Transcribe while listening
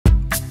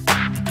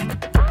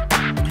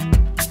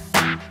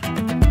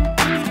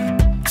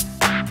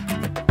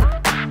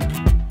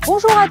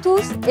Bonjour à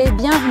tous et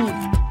bienvenue!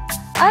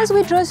 As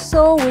we just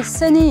saw with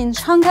Sunny in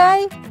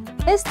Shanghai,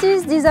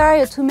 ST's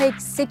desire to make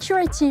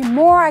security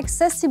more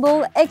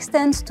accessible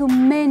extends to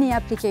many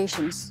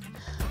applications.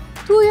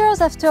 2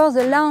 years after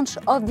the launch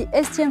of the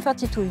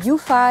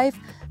STM32U5,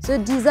 the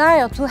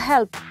desire to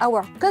help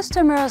our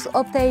customers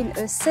obtain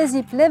a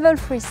SESIP Level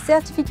 3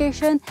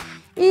 certification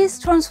is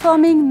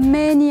transforming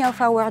many of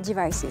our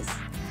devices.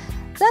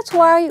 That's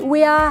why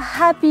we are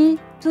happy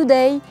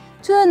today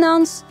to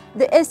announce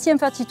the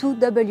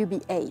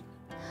STM32WBA,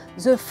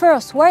 the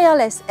first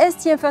wireless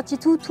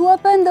STM32 to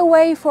open the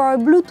way for a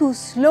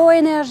Bluetooth Low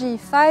Energy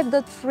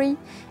 5.3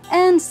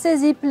 and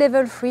SESIP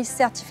Level 3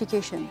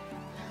 certification.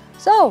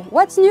 So,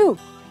 what's new?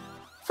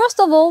 First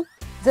of all,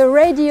 the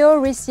radio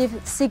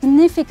received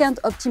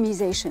significant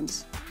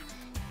optimizations.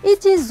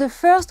 It is the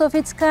first of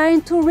its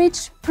kind to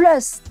reach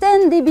plus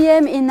 10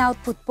 dBm in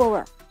output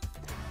power.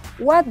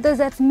 What does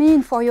that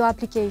mean for your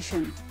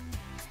application?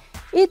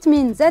 It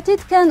means that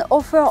it can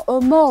offer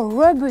a more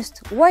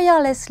robust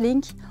wireless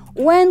link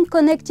when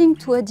connecting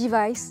to a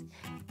device,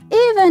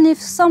 even if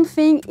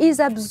something is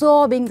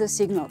absorbing the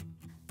signal.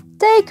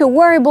 Take a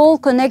wearable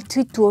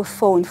connected to a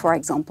phone, for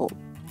example.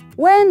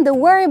 When the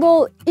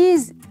wearable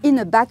is in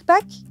a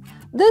backpack,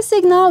 the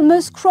signal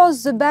must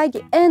cross the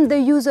bag and the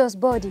user's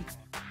body,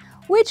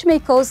 which may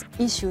cause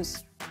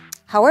issues.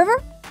 However,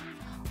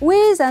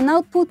 with an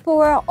output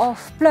power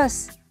of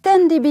plus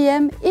 10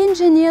 dBm,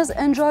 engineers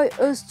enjoy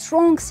a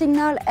strong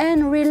signal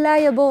and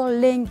reliable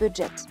link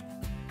budget.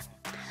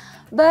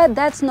 But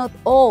that's not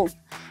all.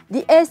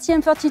 The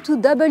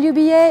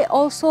STM32WBA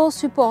also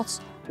supports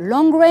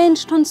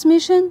long-range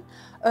transmission,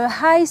 a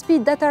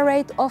high-speed data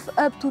rate of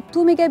up to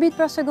 2 megabits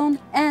per second,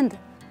 and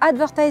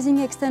advertising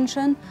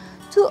extension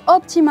to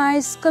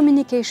optimize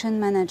communication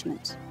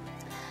management.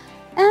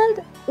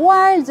 And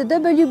while the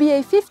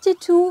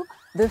WBA52,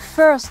 the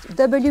first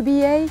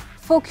WBA,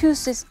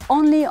 focuses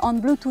only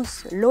on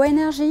Bluetooth Low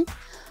Energy,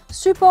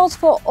 support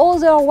for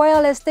other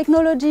wireless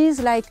technologies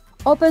like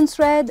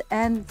OpenThread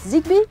and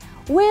Zigbee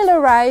will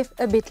arrive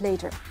a bit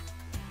later.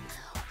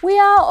 We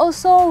are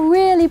also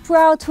really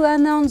proud to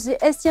announce the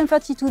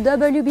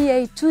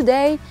STM32WBA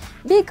today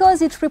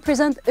because it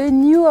represents a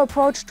new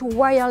approach to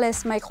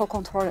wireless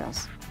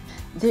microcontrollers.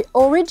 The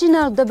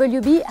original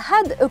WB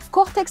had a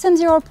Cortex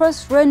M0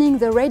 Plus running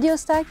the radio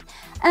stack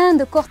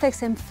and a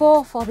Cortex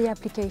M4 for the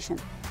application.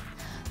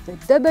 The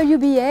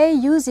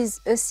WBA uses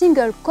a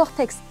single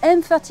Cortex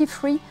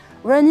M33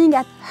 running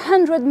at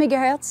 100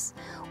 MHz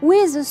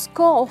with a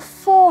score of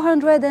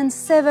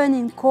 407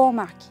 in core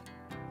mark.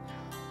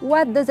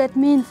 What does that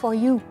mean for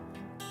you?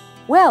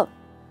 Well,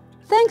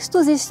 thanks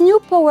to this new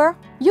power,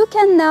 you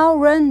can now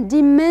run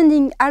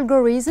demanding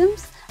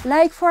algorithms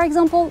like, for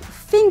example,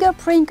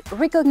 fingerprint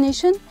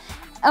recognition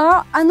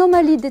or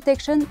anomaly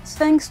detection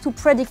thanks to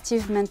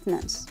predictive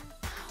maintenance.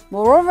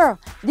 Moreover,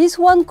 this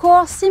one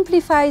core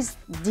simplifies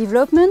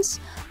developments,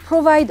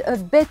 provides a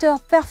better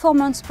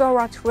performance per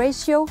watt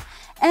ratio,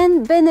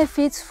 and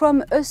benefits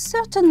from a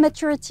certain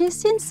maturity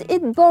since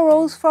it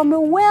borrows from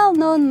a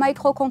well-known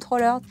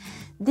microcontroller,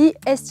 the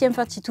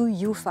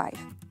STM32U5.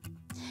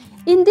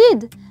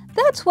 Indeed,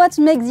 that's what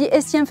makes the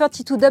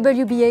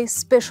STM32WBA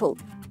special.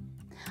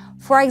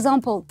 For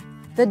example,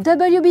 the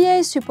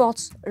WBA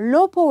supports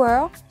low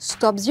power,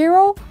 stop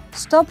 0,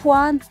 stop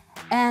 1,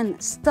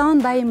 and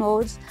standby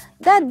modes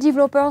that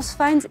developers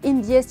find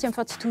in the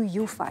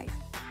STM32U5.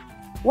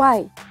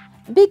 Why?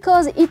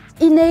 Because it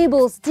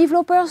enables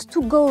developers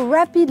to go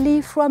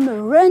rapidly from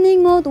a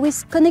running mode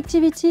with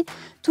connectivity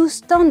to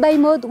standby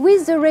mode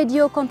with the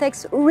radio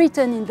context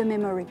written in the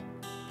memory.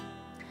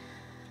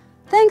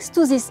 Thanks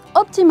to this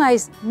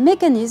optimized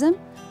mechanism,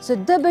 the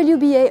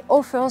WBA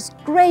offers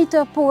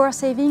greater power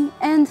saving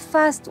and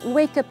fast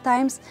wake-up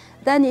times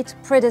than its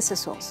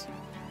predecessors.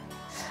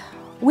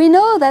 We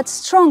know that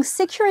strong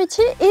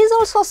security is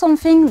also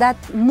something that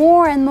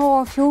more and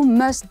more of you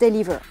must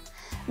deliver.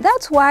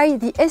 That's why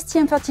the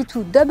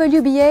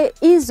STM32WBA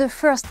is the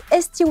first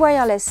ST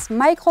wireless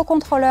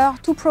microcontroller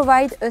to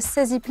provide a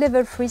SESIP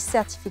Level 3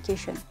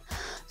 certification.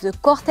 The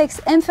Cortex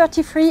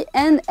M33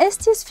 and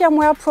ST's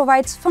firmware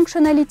provides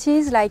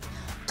functionalities like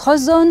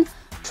Trust Zone,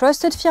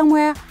 Trusted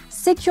Firmware,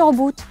 Secure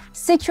Boot,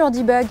 Secure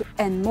Debug,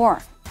 and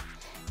more.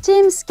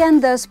 Teams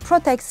can thus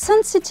protect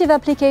sensitive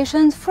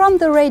applications from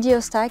the radio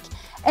stack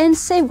and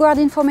safeguard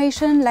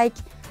information like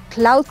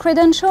cloud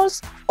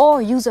credentials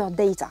or user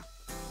data.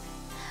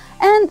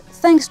 And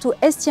thanks to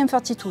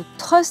STM32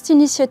 Trust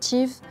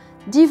Initiative,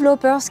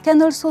 developers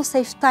can also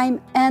save time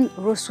and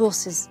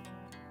resources.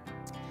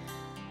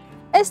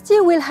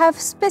 ST will have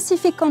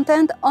specific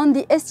content on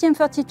the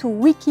STM32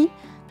 Wiki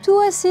to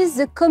assist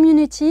the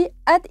community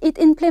as it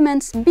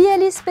implements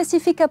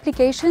BLE-specific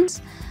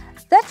applications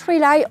that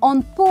rely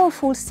on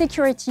powerful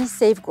security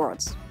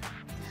safeguards.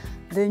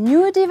 The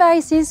new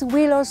devices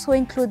will also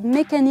include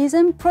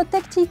mechanisms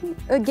protecting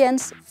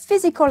against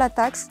physical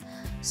attacks,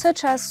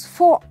 such as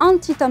 4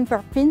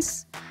 anti-tamper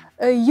pins,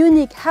 a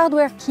unique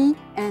hardware key,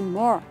 and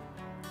more.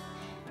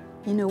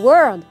 In a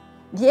word,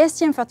 the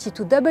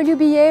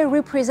STM32WBA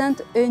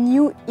represents a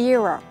new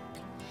era.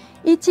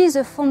 It is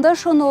a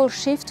foundational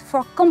shift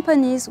for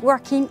companies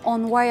working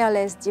on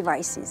wireless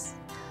devices.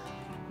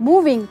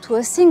 Moving to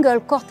a single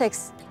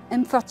Cortex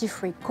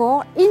M33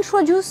 core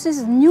introduces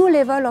a new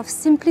level of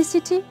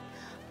simplicity,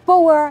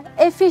 power,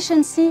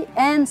 efficiency,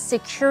 and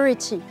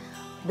security.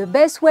 The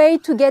best way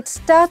to get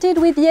started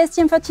with the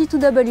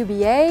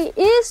STM32WBA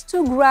is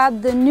to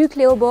grab the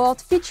Nucleo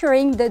board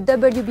featuring the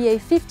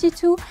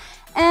WBA52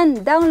 and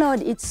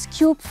download its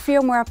Cube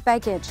firmware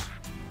package.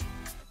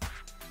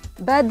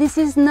 But this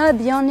is not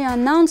the only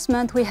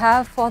announcement we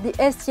have for the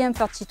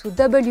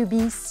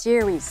STM32WB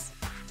series.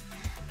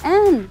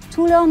 And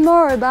to learn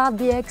more about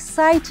the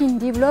exciting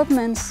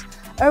developments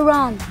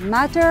around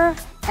Matter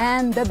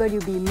and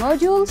WB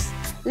modules,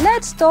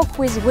 let's talk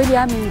with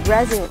William in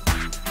Brazil.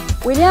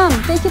 William,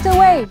 take it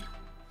away!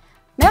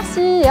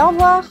 Merci et au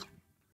revoir!